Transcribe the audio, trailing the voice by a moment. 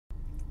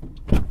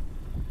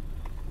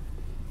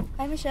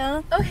Hi,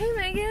 Michelle. Oh, hey,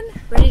 Megan.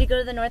 Ready to go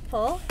to the North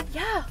Pole?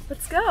 Yeah,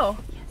 let's go.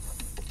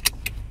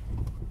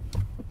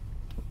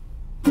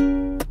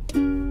 I'm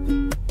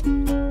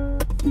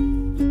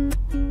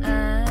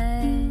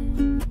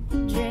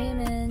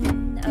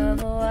dreaming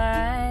of a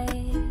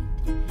white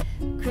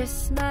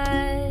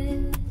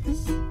Christmas,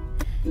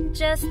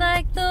 just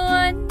like the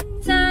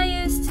ones I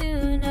used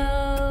to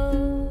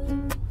know,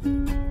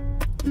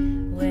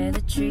 where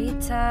the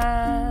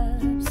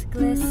treetops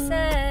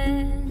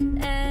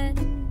glisten and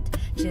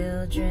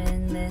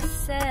children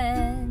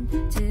listen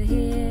to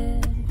hear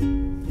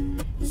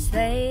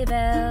sleigh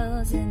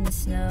bells in the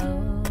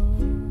snow.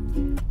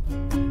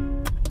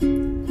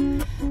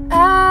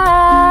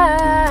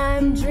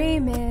 I'm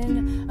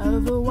dreaming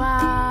of a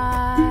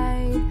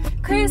white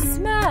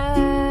Christmas,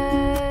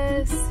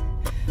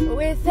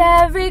 with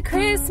every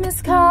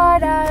Christmas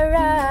card I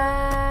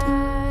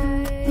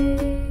write.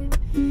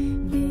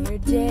 May your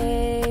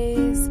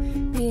days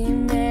be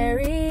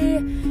merry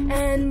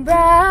and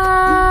bright,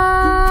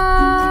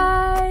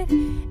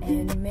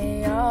 and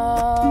may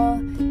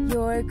all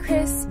your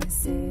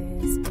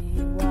Christmases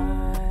be white.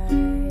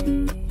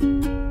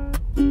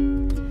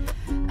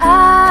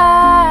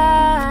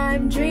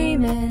 I'm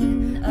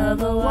dreaming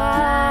of a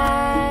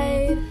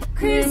white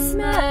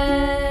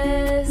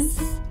Christmas,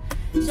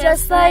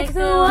 just like the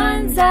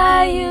ones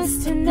I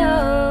used to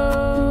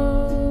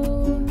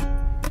know,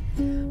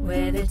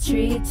 where the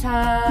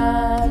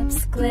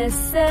treetops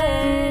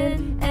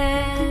glisten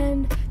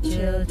and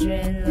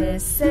children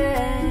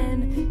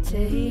listen to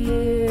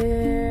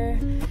hear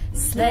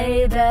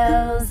sleigh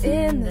bells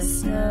in the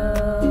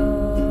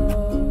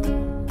snow.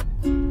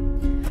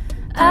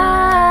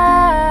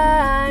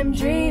 I'm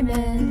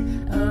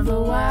dreaming of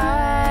a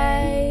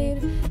white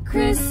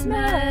Christmas,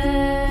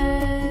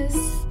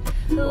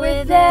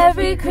 with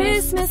every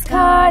Christmas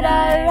card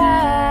I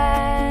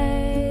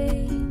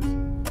write.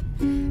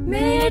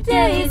 May your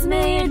days,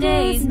 may your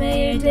days,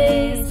 may your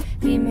days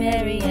be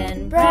merry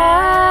and bright,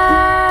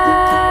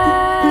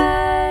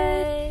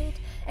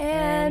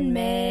 and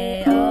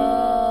may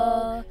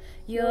all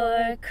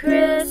your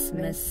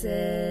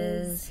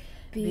Christmases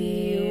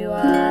be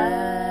white.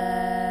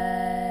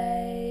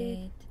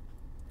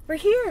 We're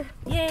here.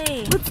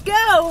 Yay! Let's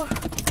go.